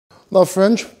Now,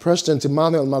 French President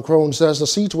Emmanuel Macron says the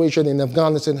situation in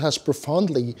Afghanistan has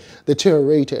profoundly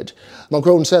deteriorated.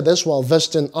 Macron said this while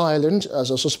visiting Ireland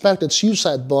as a suspected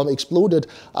suicide bomb exploded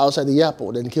outside the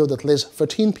airport and killed at least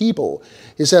 13 people.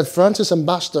 He said France's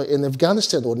ambassador in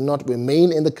Afghanistan would not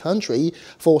remain in the country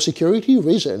for security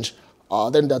reasons,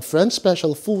 other than that French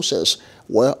special forces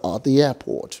were at the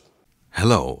airport.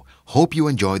 Hello, hope you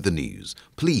enjoyed the news.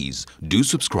 Please do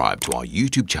subscribe to our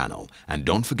YouTube channel and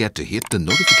don't forget to hit the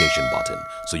notification button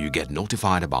so you get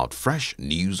notified about fresh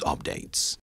news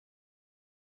updates.